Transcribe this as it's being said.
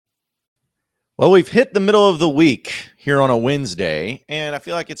Well, we've hit the middle of the week here on a Wednesday, and I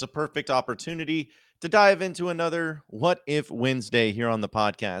feel like it's a perfect opportunity to dive into another What If Wednesday here on the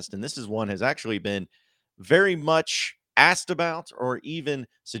podcast. And this is one has actually been very much asked about or even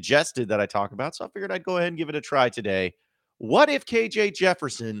suggested that I talk about. So I figured I'd go ahead and give it a try today. What if KJ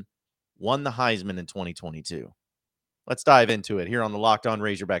Jefferson won the Heisman in 2022? Let's dive into it here on the Locked On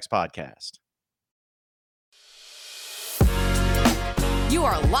Razorbacks podcast. You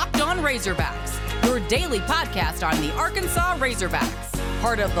are Locked On Razorbacks, your daily podcast on the Arkansas Razorbacks,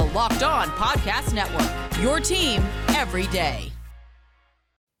 part of the Locked On Podcast Network, your team every day.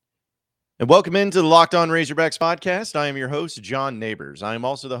 And welcome into the Locked On Razorbacks podcast. I am your host, John Neighbors. I am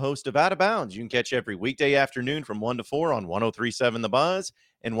also the host of Out of Bounds. You can catch every weekday afternoon from 1 to 4 on 103.7 The Buzz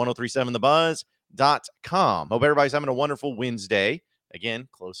and 103.7thebuzz.com. Hope everybody's having a wonderful Wednesday. Again,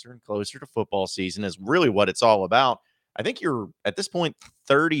 closer and closer to football season is really what it's all about. I think you're at this point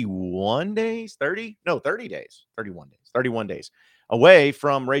 31 days away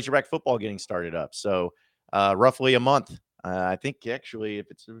from Razorback football getting started up. So roughly a month. I think actually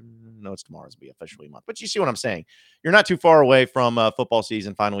if it's tomorrow's be officially a month, but you see what I'm saying. You're not too far away from football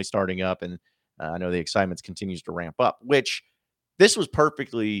season finally starting up. And I know the excitement continues to ramp up, which this was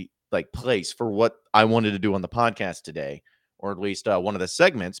perfectly placed for what I wanted to do on the podcast today, or at least one of the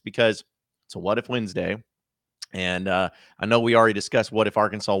segments, because it's a What If Wednesday. And I know we already discussed what if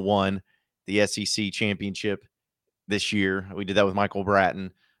Arkansas won the SEC championship this year. We did that with Michael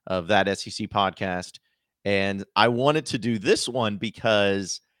Bratton of that SEC podcast. And I wanted to do this one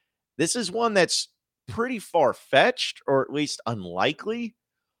because this is one that's pretty far-fetched, or at least unlikely,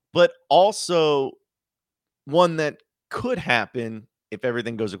 but also one that could happen if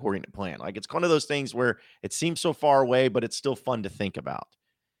everything goes according to plan. Like, it's one of those things where it seems so far away, but it's still fun to think about.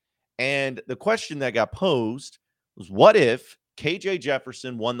 And the question that got posed was, what if KJ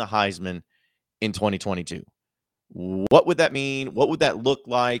Jefferson won the Heisman in 2022? What would that mean? What would that look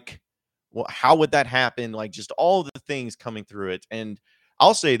like? How would that happen? Like, just all the things coming through it. And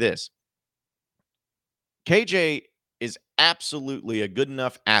I'll say this. KJ is absolutely a good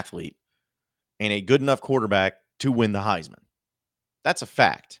enough athlete and a good enough quarterback to win the Heisman. That's a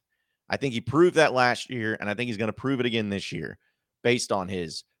fact. I think he proved that last year, and I think he's going to prove it again this year based on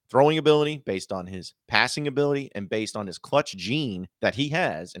his throwing ability, based on his passing ability, and based on his clutch gene that he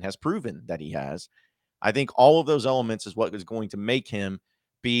has and has proven that he has. I think all of those elements is what is going to make him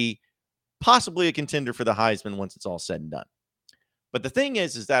be possibly a contender for the Heisman once it's all said and done. But the thing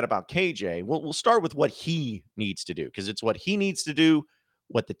is that about KJ, we'll start with what he needs to do, because it's what he needs to do,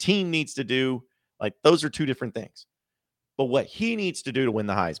 what the team needs to do. Like, those are two different things. But what he needs to do to win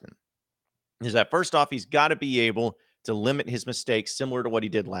the Heisman is that, first off, he's got to be able to limit his mistakes similar to what he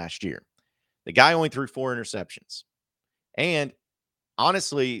did last year. The guy only threw 4 interceptions. And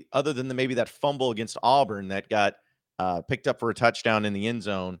honestly, other than maybe that fumble against Auburn that got picked up for a touchdown in the end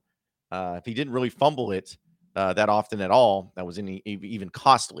zone, if he didn't really fumble it that often at all, that was even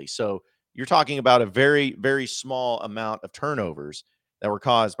costly. So you're talking about a very, very small amount of turnovers that were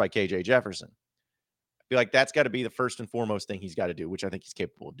caused by KJ Jefferson. I feel like that's got to be the first and foremost thing he's got to do, which I think he's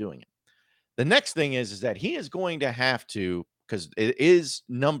capable of doing it. The next thing is that he is going to have to, because it is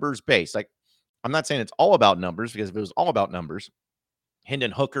numbers based. Like, I'm not saying it's all about numbers, because if it was all about numbers,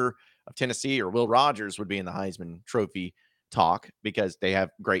 Hendon Hooker of Tennessee or Will Rogers would be in the Heisman Trophy talk, because they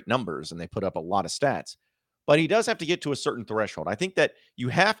have great numbers and they put up a lot of stats. But he does have to get to a certain threshold. I think that you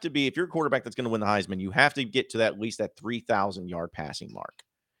have to be, if you're a quarterback that's going to win the Heisman, you have to get to at least that 3,000-yard passing mark.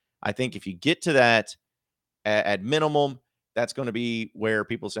 I think if you get to that at minimum, that's going to be where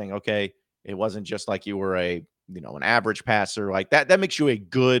people are saying, okay, it wasn't just like you were an average passer. Like, that makes you a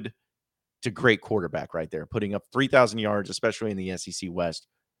good to great quarterback right there, putting up 3,000 yards, especially in the SEC West,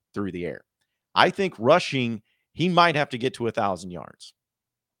 through the air. I think rushing, he might have to get to 1,000 yards.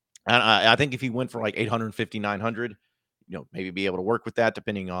 And I think if he went for like 850, 900, maybe be able to work with that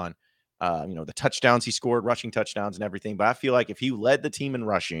depending on, the touchdowns he scored, rushing touchdowns and everything. But I feel like if he led the team in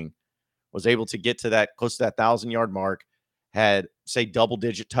rushing, was able to get to that close to that 1,000-yard mark, had, say,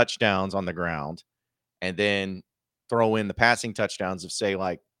 double-digit touchdowns on the ground, and then throw in the passing touchdowns of, say,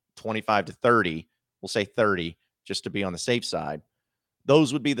 like 25 to 30, we'll say 30, just to be on the safe side.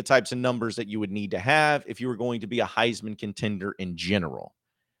 Those would be the types of numbers that you would need to have if you were going to be a Heisman contender in general.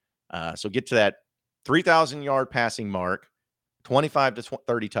 So get to that 3,000-yard passing mark, 25 to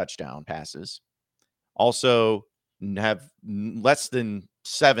 30 touchdown passes. Also have less than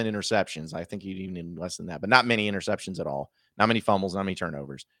 7 interceptions. I think you'd even need less than that, but not many interceptions at all. Not many fumbles, not many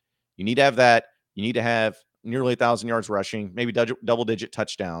turnovers. You need to have that. You need to have nearly 1,000 yards rushing, maybe double-digit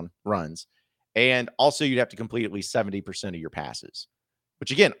touchdown runs. And also you'd have to complete at least 70% of your passes,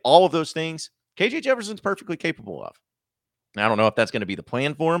 which, again, all of those things KJ Jefferson's perfectly capable of. And I don't know if that's going to be the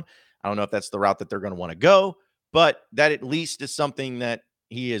plan for him. I don't know if that's the route that they're going to want to go, but that at least is something that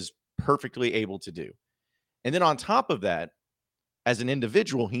he is perfectly able to do. And then on top of that, as an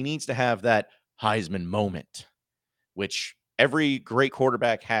individual, he needs to have that Heisman moment, which every great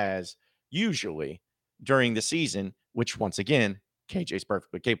quarterback has usually during the season, which once again, KJ's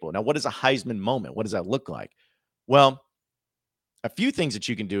perfectly capable. Now, what is a Heisman moment? What does that look like? Well, a few things that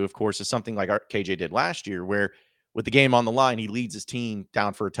you can do, of course, is something like KJ did last year, where with the game on the line, he leads his team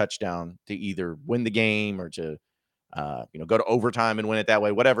down for a touchdown to either win the game or to, go to overtime and win it that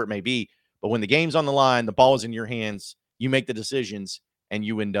way, whatever it may be. But when the game's on the line, the ball is in your hands, you make the decisions, and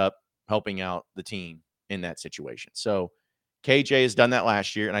you end up helping out the team in that situation. So KJ has done that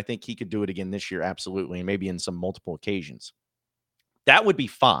last year, and I think he could do it again this year, absolutely, and maybe in some multiple occasions. That would be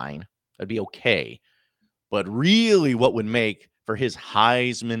fine. That'd be okay. But really what would make for his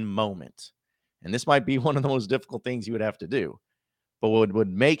Heisman moment, and this might be one of the most difficult things you would have to do, but what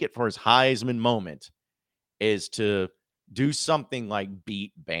would make it for his Heisman moment is to do something like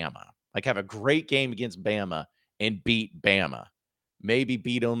beat Bama. Like have a great game against Bama and beat Bama. Maybe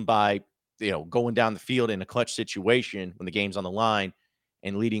beat them by, going down the field in a clutch situation when the game's on the line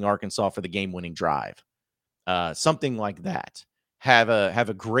and leading Arkansas for the game-winning drive. Something like that. Have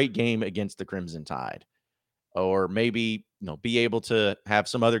a great game against the Crimson Tide. Or maybe, be able to have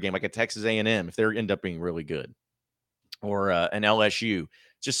some other game like a Texas A&M if they end up being really good, or an LSU,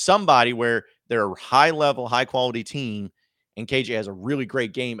 just somebody where they're a high-level, high-quality team, and KJ has a really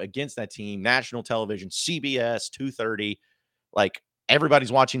great game against that team, national television, CBS, 2:30, like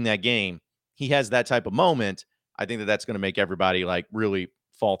everybody's watching that game. He has that type of moment. I think that's going to make everybody like really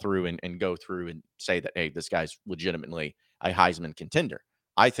fall through and go through and say that, hey, this guy's legitimately a Heisman contender.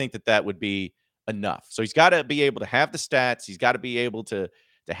 I think that would be enough. So he's got to be able to have the stats. He's got to be able to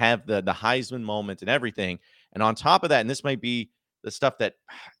have the Heisman moment and everything. And on top of that, and this might be the stuff that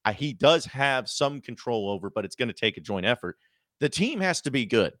he does have some control over, but it's going to take a joint effort. The team has to be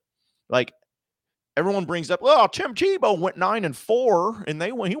good. Like everyone brings up, well, Tim Tebow went 9-4 and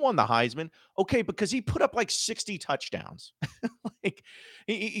he won the Heisman. Okay, because he put up like 60 touchdowns. Like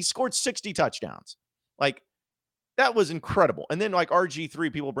he scored 60 touchdowns. Like that was incredible. And then like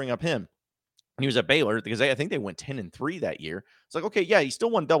RG3, people bring up him. He was at Baylor because I think they went 10-3 that year. It's like, okay, yeah, he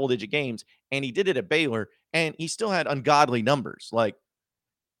still won double-digit games, and he did it at Baylor, and he still had ungodly numbers. Like,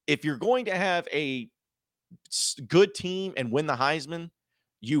 if you're going to have a good team and win the Heisman,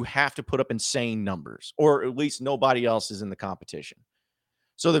 you have to put up insane numbers, or at least nobody else is in the competition.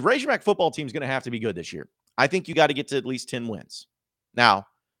 So the Razorback football team is going to have to be good this year. I think you got to get to at least 10 wins. Now,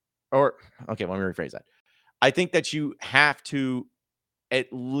 let me rephrase that. I think that you have to at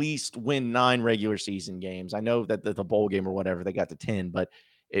least win 9 regular season games. I know that the bowl game or whatever, they got to 10, but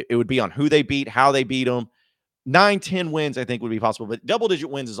it would be on who they beat, how they beat them. 9-10 wins, I think, would be possible, but double-digit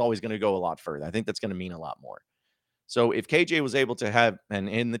wins is always going to go a lot further. I think that's going to mean a lot more. So if KJ was able to have,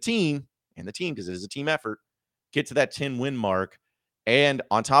 and the team, because it is a team effort, get to that 10-win mark, and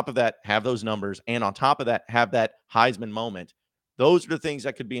on top of that, have those numbers, and on top of that, have that Heisman moment, those are the things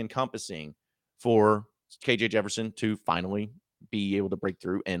that could be encompassing for KJ Jefferson to finally be able to break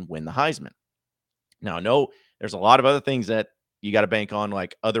through and win the Heisman. Now, I know there's a lot of other things that you got to bank on,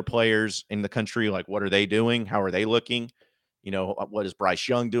 like other players in the country, like what are they doing? How are they looking? What is Bryce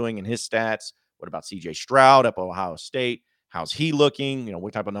Young doing in his stats? What about CJ Stroud up at Ohio State? How's he looking?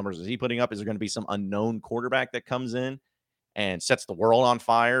 What type of numbers is he putting up? Is there going to be some unknown quarterback that comes in and sets the world on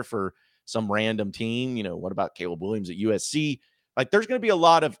fire for some random team? What about Caleb Williams at USC? Like there's going to be a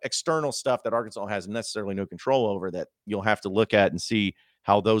lot of external stuff that Arkansas has necessarily no control over that you'll have to look at and see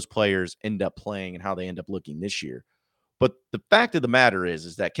how those players end up playing and how they end up looking this year. But the fact of the matter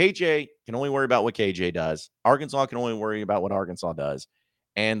is that KJ can only worry about what KJ does. Arkansas can only worry about what Arkansas does,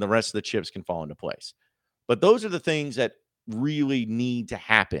 and the rest of the chips can fall into place. But those are the things that really need to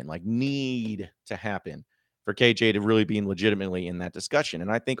happen for KJ to really be legitimately in that discussion. And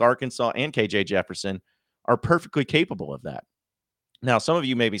I think Arkansas and KJ Jefferson are perfectly capable of that. Now, some of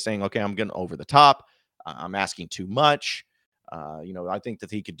you may be saying, okay, I'm going over the top. I'm asking too much. I think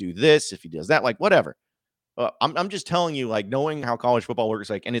that he could do this if he does that, like whatever. I'm just telling you, like knowing how college football works,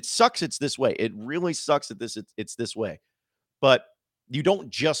 like, and it sucks. It's this way. It really sucks that it's this way. But you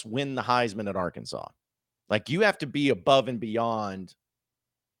don't just win the Heisman at Arkansas. Like you have to be above and beyond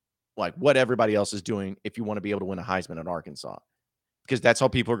like what everybody else is doing if you want to be able to win a Heisman at Arkansas, because that's how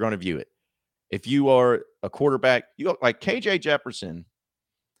people are going to view it. If you are a quarterback, like KJ Jefferson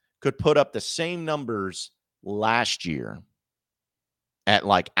could put up the same numbers last year at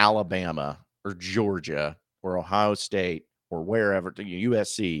like Alabama or Georgia or Ohio State or wherever, to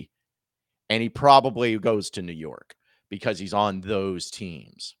USC, And he probably goes to New York because he's on those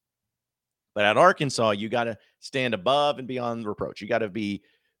teams. But at Arkansas, you got to stand above and beyond reproach. You got to be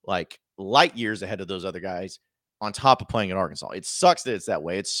like light years ahead of those other guys on top of playing at Arkansas. It sucks that it's that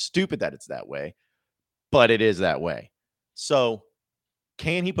way. It's stupid that it's that way, but it is that way. So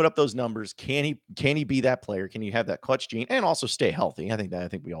can he put up those numbers? Can he be that player? Can he have that clutch gene and also stay healthy? I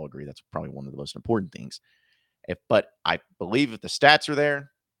think we all agree that's probably one of the most important things. But I believe if the stats are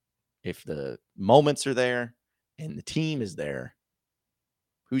there, if the moments are there, and the team is there,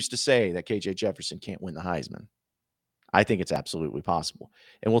 who's to say that KJ Jefferson can't win the Heisman? I think it's absolutely possible.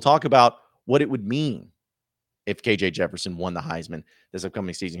 And we'll talk about what it would mean if KJ Jefferson won the Heisman this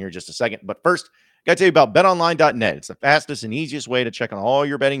upcoming season here in just a second. But first, I got to tell you about betonline.net. It's the fastest and easiest way to check on all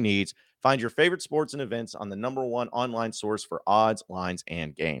your betting needs. Find your favorite sports and events on the #1 online source for odds, lines,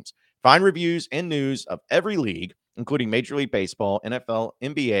 and games. Find reviews and news of every league, including Major League Baseball, NFL,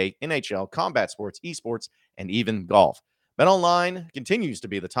 NBA, NHL, combat sports, esports, and even golf. BetOnline continues to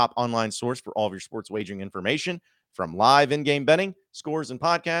be the top online source for all of your sports wagering information. From live in-game betting, scores, and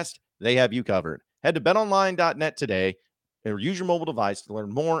podcasts, they have you covered. Head to betonline.net today or use your mobile device to learn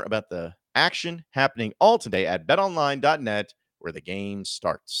more about the action happening all today at betonline.net, where the game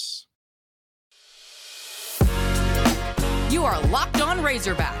starts. You are Locked On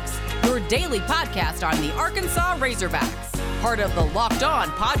Razorbacks, your daily podcast on the Arkansas Razorbacks, part of the Locked On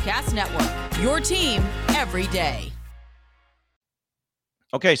Podcast Network, your team every day.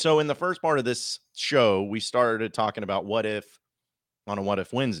 Okay, so in the first part of this show, we started talking about what if, on a What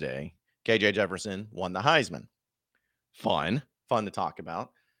If Wednesday, KJ Jefferson won the Heisman. Fun to talk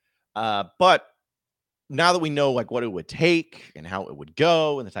about. But now that we know like what it would take and how it would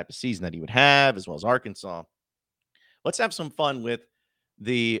go and the type of season that he would have, as well as Arkansas, let's have some fun with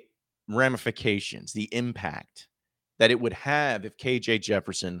the ramifications, the impact that it would have if KJ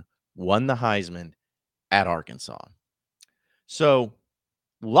Jefferson won the Heisman at Arkansas. So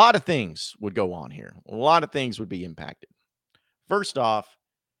a lot of things would go on here. A lot of things would be impacted. First off,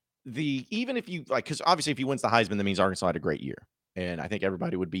 even if you like, because obviously if he wins the Heisman, that means Arkansas had a great year. And I think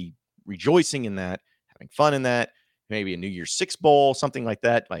everybody would be rejoicing in that, having fun in that, maybe a New Year's Six Bowl, something like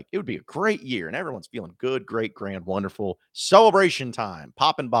that. Like it would be a great year and everyone's feeling good, great, grand, wonderful celebration time,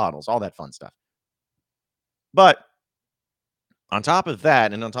 popping bottles, all that fun stuff. But on top of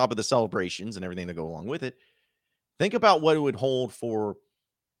that, and on top of the celebrations and everything that go along with it, think about what it would hold for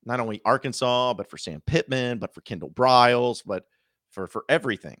not only Arkansas, but for Sam Pittman, but for Kendall Briles, but for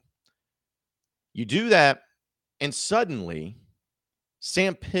everything. You do that, and suddenly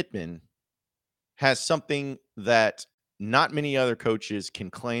Sam Pittman has something that not many other coaches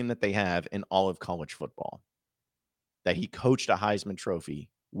can claim that they have in all of college football, that he coached a Heisman Trophy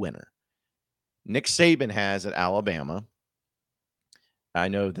winner. Nick Saban has at Alabama. I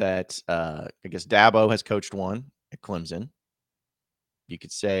know that I guess Dabo has coached one at Clemson. You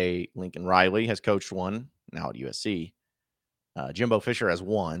could say Lincoln Riley has coached one now at USC. Jimbo Fisher has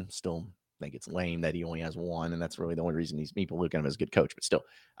one. Still think it's lame that he only has one, and that's really the only reason these people look at him as a good coach. But still,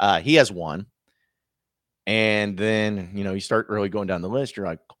 he has one. And then you start really going down the list. You're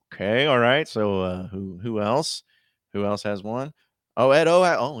like, okay, all right. So who else? Who else has one? Oh, Ed O.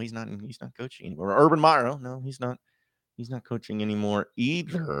 Oh, he's not coaching anymore. Urban Meyer. Oh, no, he's not. He's not coaching anymore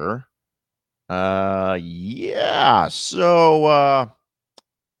either. Yeah. So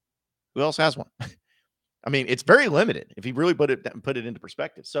who else has one? I mean, it's very limited if you really put it into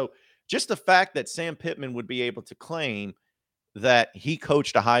perspective. So just the fact that Sam Pittman would be able to claim that he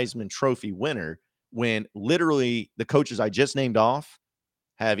coached a Heisman Trophy winner when literally the coaches I just named off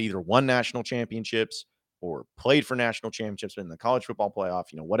have either won national championships or played for national championships in the college football playoff,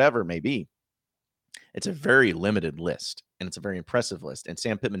 whatever it may be. It's a very limited list, and it's a very impressive list. And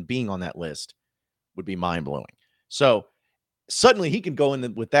Sam Pittman being on that list would be mind-blowing. So suddenly he can go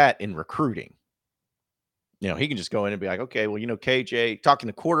in with that in recruiting. He can just go in and be like, okay, well, KJ, talking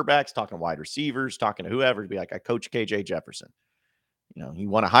to quarterbacks, talking to wide receivers, talking to whoever, to be like, I coach KJ Jefferson. He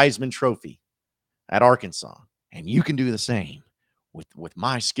won a Heisman Trophy at Arkansas, and you can do the same with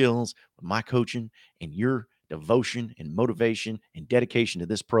my skills, with my coaching, and your devotion and motivation and dedication to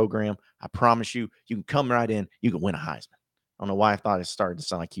this program. I promise you, you can come right in, you can win a Heisman. I don't know why I thought it started to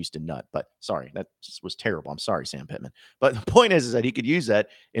sound like Houston Nutt, but sorry, that just was terrible. I'm sorry, Sam Pittman. But the point is that he could use that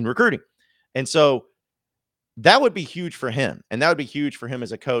in recruiting. And so that would be huge for him. And that would be huge for him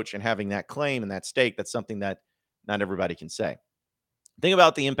as a coach, and having that claim and that stake. That's something that not everybody can say. Think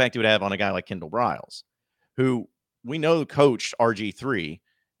about the impact it would have on a guy like Kendall Briles, who we know coached RG3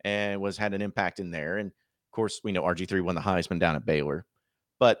 and had an impact in there. And of course, we know RG3 won the Heisman down at Baylor.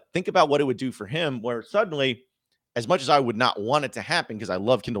 But think about what it would do for him, where suddenly as much as I would not want it to happen because I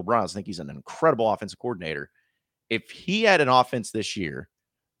love Kendall Briles, I think he's an incredible offensive coordinator. If he had an offense this year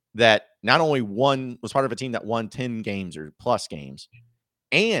that not only was part of a team that won 10 games or plus games,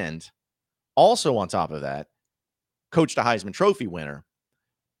 and also on top of that, coached a Heisman Trophy winner,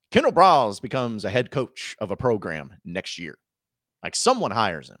 Kendall Briles becomes a head coach of a program next year. Like someone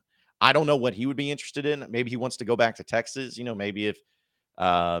hires him. I don't know what he would be interested in. Maybe he wants to go back to Texas. Maybe if,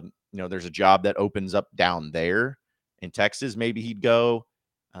 there's a job that opens up down there in Texas, maybe he'd go.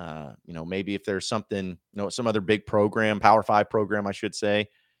 Maybe if there's something, some other big program, Power 5 program, I should say,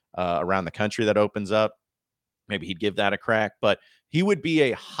 around the country that opens up, maybe he'd give that a crack. But he would be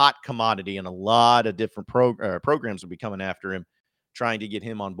a hot commodity, and a lot of different programs would be coming after him, trying to get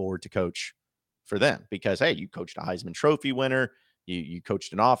him on board to coach for them. Because, hey, you coached a Heisman Trophy winner. You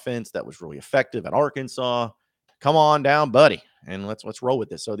coached an offense that was really effective at Arkansas. Come on down, buddy, and let's roll with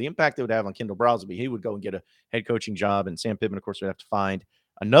this. So the impact it would have on Kendall Briles would be he would go and get a head coaching job, and Sam Pittman, of course, would have to find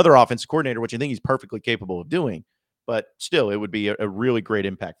another offensive coordinator, which I think he's perfectly capable of doing. But still, it would be a really great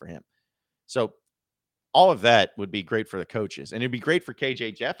impact for him. So all of that would be great for the coaches, and it'd be great for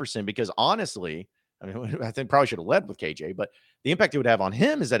KJ Jefferson because honestly, I mean, I think probably should have led with KJ, but the impact it would have on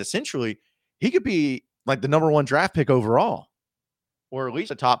him is that essentially he could be like the number 1 draft pick overall, or at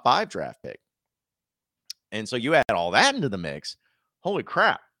least a top 5 draft pick. And so you add all that into the mix. Holy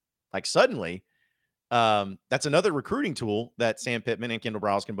crap. Like suddenly, that's another recruiting tool that Sam Pittman and Kendall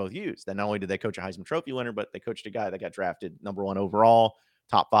Briles can both use. That not only did they coach a Heisman Trophy winner, but they coached a guy that got drafted number 1 overall,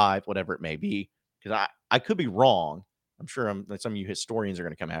 top 5, whatever it may be. Because I could be wrong. I'm sure some of you historians are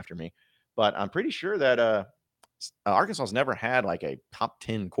going to come after me. But I'm pretty sure that Arkansas's never had like a top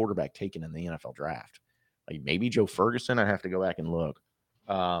 10 quarterback taken in the NFL draft. Like maybe Joe Ferguson. I have to go back and look.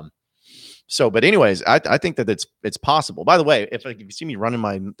 But anyways, I think that it's possible. By the way, if you see me running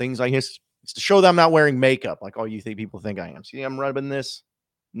my things like this, it's to show that I'm not wearing makeup like all you people think I am. See, I'm rubbing this,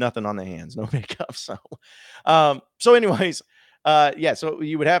 nothing on the hands, no makeup. So anyways, so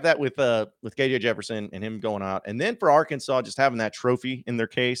you would have that with KJ Jefferson and him going out, and then for Arkansas, just having that trophy in their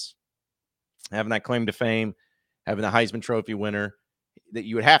case, having that claim to fame, having the Heisman Trophy winner, that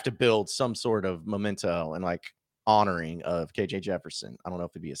you would have to build some sort of memento and like honoring of KJ Jefferson. I don't know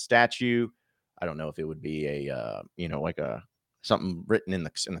if it'd be a statue. I don't know if it would be a something written in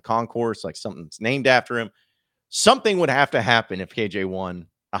the concourse, like something that's named after him. Something would have to happen if KJ won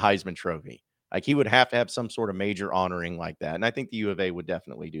a Heisman Trophy. Like he would have to have some sort of major honoring like that. And I think the U of A would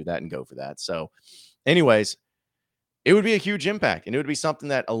definitely do that and go for that. So anyways, it would be a huge impact, and it would be something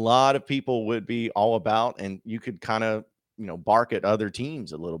that a lot of people would be all about. And you could kind of, bark at other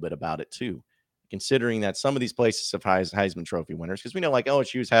teams a little bit about it too, considering that some of these places have Heisman Trophy winners, because we know like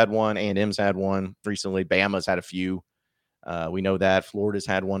LSU's had one, A&M's had one recently, Bama's had a few. We know that Florida's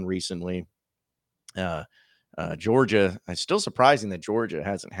had one recently. Georgia, it's still surprising that Georgia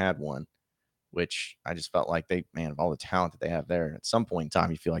hasn't had one, which I just felt like of all the talent that they have there, at some point in time,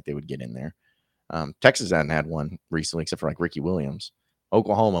 you feel like they would get in there. Texas hadn't had one recently, except for like Ricky Williams.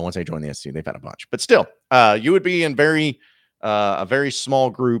 Oklahoma, once they joined the SEC, they've had a bunch. But still, you would be in a very small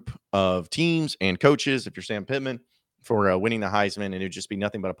group of teams and coaches if you're Sam Pittman for winning the Heisman, and it would just be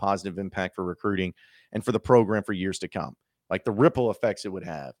nothing but a positive impact for recruiting and for the program for years to come. Like the ripple effects it would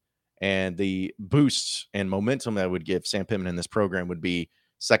have and the boosts and momentum that would give Sam Pittman in this program would be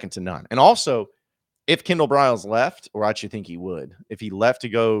second to none. And also, if Kendall Briles left, or I actually think he would, if he left to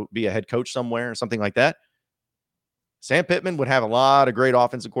go be a head coach somewhere or something like that, Sam Pittman would have a lot of great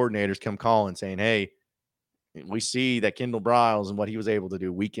offensive coordinators come calling saying, hey, we see that Kendall Briles and what he was able to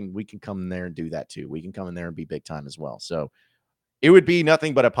do. We can come in there and do that too. We can come in there and be big time as well. So it would be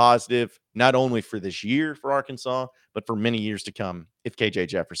nothing but a positive, not only for this year for Arkansas, but for many years to come if KJ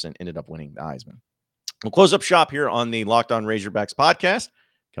Jefferson ended up winning the Heisman. We'll close up shop here on the Locked On Razorbacks podcast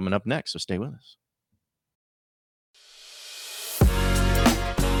coming up next. So stay with us.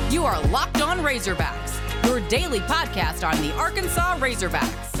 You are Locked On Razorbacks, your daily podcast on the Arkansas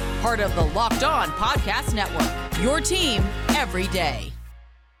Razorbacks, part of the Locked On Podcast Network, your team every day.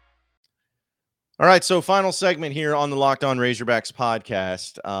 All right, so final segment here on the Locked On Razorbacks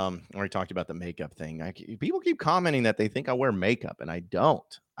podcast. I already talked about the makeup thing. People keep commenting that they think I wear makeup, and I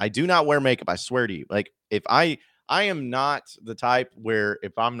don't. I do not wear makeup, I swear to you. Like, if I am not the type where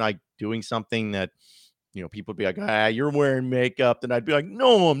if I'm like doing something that, people would be like, you're wearing makeup, then I'd be like,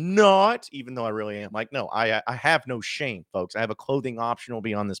 no, I'm not, even though I really am. Like, no, I have no shame, folks. I have a clothing optional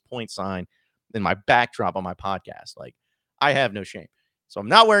beyond this point sign in my backdrop on my podcast. Like, I have no shame. So I'm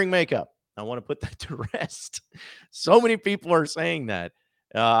not wearing makeup. I want to put that to rest. So many people are saying that.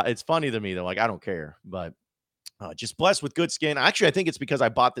 It's funny to me, though. Like, I don't care, but just blessed with good skin. Actually, I think it's because I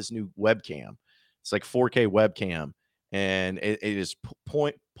bought this new webcam. It's like 4K webcam, and it is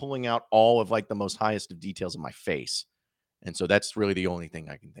pulling out all of like the most highest of details of my face. And so that's really the only thing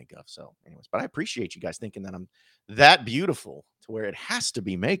I can think of. So, anyways, but I appreciate you guys thinking that I'm that beautiful to where it has to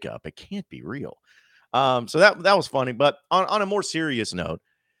be makeup. It can't be real. So that was funny. But on a more serious note,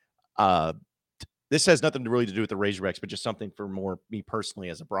 uh, this has nothing really to do with the Razorbacks, but just something for more me personally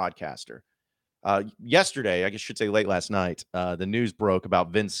as a broadcaster. Yesterday, I guess I should say late last night, the news broke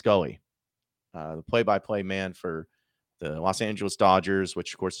about Vin Scully, the play-by-play man for the Los Angeles Dodgers,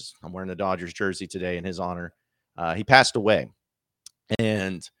 which of course I'm wearing the Dodgers jersey today in his honor. He passed away.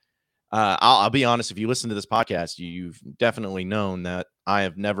 And I'll be honest, if you listen to this podcast, you've definitely known that I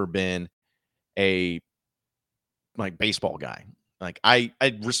have never been a baseball guy. Like I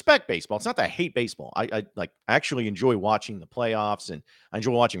respect baseball. It's not that I hate baseball. I actually enjoy watching the playoffs, and I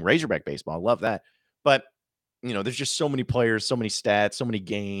enjoy watching Razorback baseball. I love that. But there's just so many players, so many stats, so many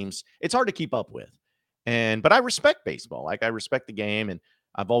games. It's hard to keep up with. But I respect baseball. Like I respect the game, and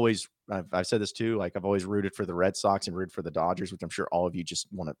I've said this too. Like I've always rooted for the Red Sox and rooted for the Dodgers, which I'm sure all of you just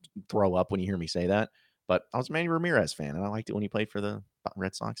want to throw up when you hear me say that. But I was a Manny Ramirez fan, and I liked it when he played for the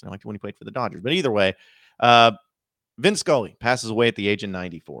Red Sox, and I liked it when he played for the Dodgers. But either way, Vin Scully passes away at the age of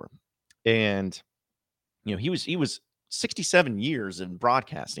 94, and he was 67 years in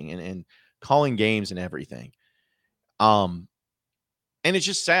broadcasting and calling games and everything. And it's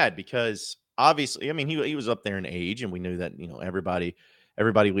just sad because obviously, I mean, he was up there in age, and we knew that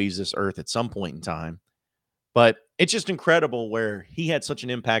everybody leaves this earth at some point in time. But it's just incredible where he had such an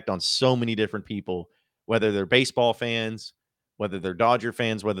impact on so many different people, whether they're baseball fans, whether they're Dodger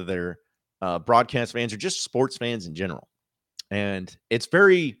fans, whether they're broadcast fans, or just sports fans in general. And it's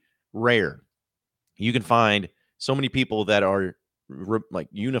very rare. You can find so many people that are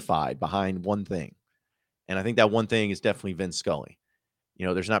unified behind one thing. And I think that one thing is definitely Vin Scully.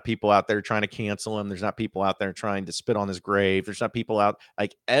 There's not people out there trying to cancel him. There's not people out there trying to spit on his grave. There's not people out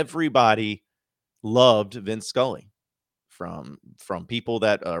everybody loved Vin Scully, from people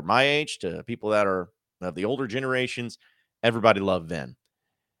that are my age to people that are of the older generations. Everybody loved Vin.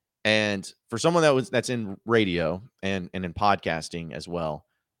 And for someone that's in radio and in podcasting as well,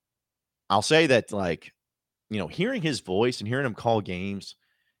 I'll say that hearing his voice and hearing him call games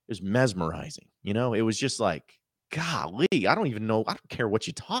is mesmerizing. It was just like, golly, I don't even know. I don't care what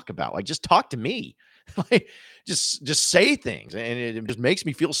you talk about. Like, just talk to me. Just say things, and it just makes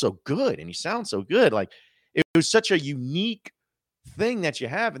me feel so good. And you sound so good. Like, it was such a unique thing that you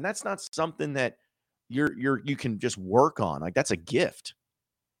have, and that's not something that you can just work on. Like, that's a gift.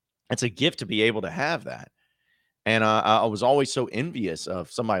 It's a gift to be able to have that. And I was always so envious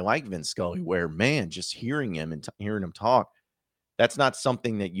of somebody like Vin Scully, where, man, just hearing him and hearing him talk, that's not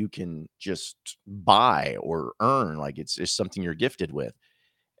something that you can just buy or earn. Like, it's just something you're gifted with.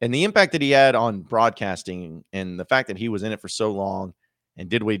 And the impact that he had on broadcasting and the fact that he was in it for so long and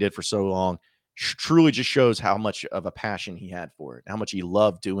did what he did for so long truly just shows how much of a passion he had for it, how much he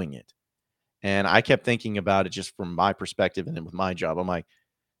loved doing it. And I kept thinking about it just from my perspective, and then with my job, I'm like,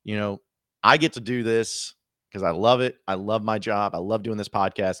 I get to do this because I love it. I love my job. I love doing this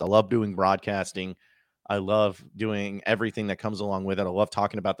podcast. I love doing broadcasting. I love doing everything that comes along with it. I love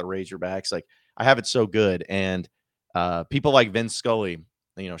talking about the Razorbacks. Like, I have it so good. And people like Vin Scully,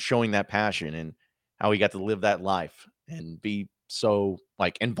 showing that passion and how he got to live that life and be so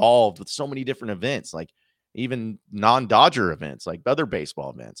involved with so many different events, like even non-Dodger events, like other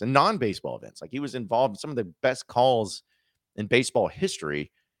baseball events and non-baseball events. Like, he was involved in some of the best calls in baseball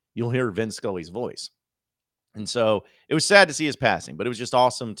history. You'll hear Vin Scully's voice. And so it was sad to see his passing, but it was just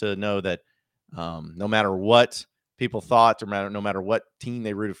awesome to know that no matter what people thought, or no matter what team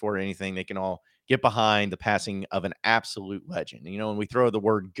they rooted for or anything, they can all get behind the passing of an absolute legend. When we throw the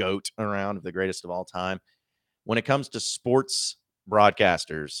word GOAT around, of the greatest of all time, when it comes to sports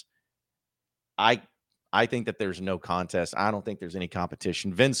broadcasters, I think that there's no contest. I don't think there's any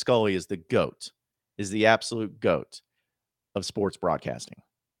competition. Vin Scully is the GOAT, is the absolute GOAT of sports broadcasting.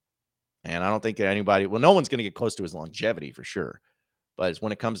 And I don't think anybody, no one's going to get close to his longevity for sure. But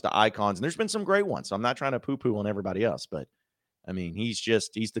when it comes to icons, and there's been some great ones, so I'm not trying to poo-poo on everybody else, but I mean, he's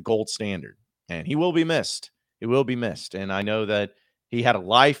the gold standard, and he will be missed. It will be missed. And I know that he had a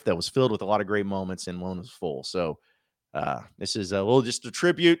life that was filled with a lot of great moments, and one was full. So this is just a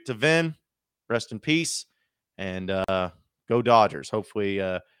tribute to Vin. Rest in peace, and go Dodgers. Hopefully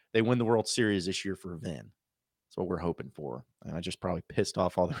they win the World Series this year for Vin. That's what we're hoping for. And I just probably pissed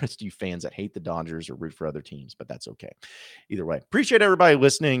off all the rest of you fans that hate the Dodgers or root for other teams, but that's okay. Either way, appreciate everybody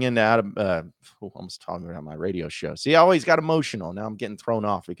listening. And almost talking about my radio show. See, I always got emotional. Now I'm getting thrown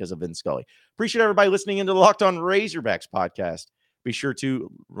off because of Vin Scully. Appreciate everybody listening into the Locked On Razorbacks podcast, Be sure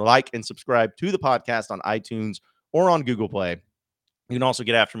to like and subscribe to the podcast on iTunes or on Google Play. You can also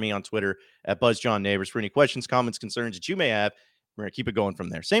get after me on Twitter at BuzzJohnNeighbors for any questions, comments, concerns that you may have. We're going to keep it going from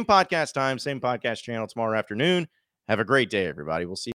there. Same podcast time, same podcast channel tomorrow afternoon. Have a great day, everybody. We'll see you.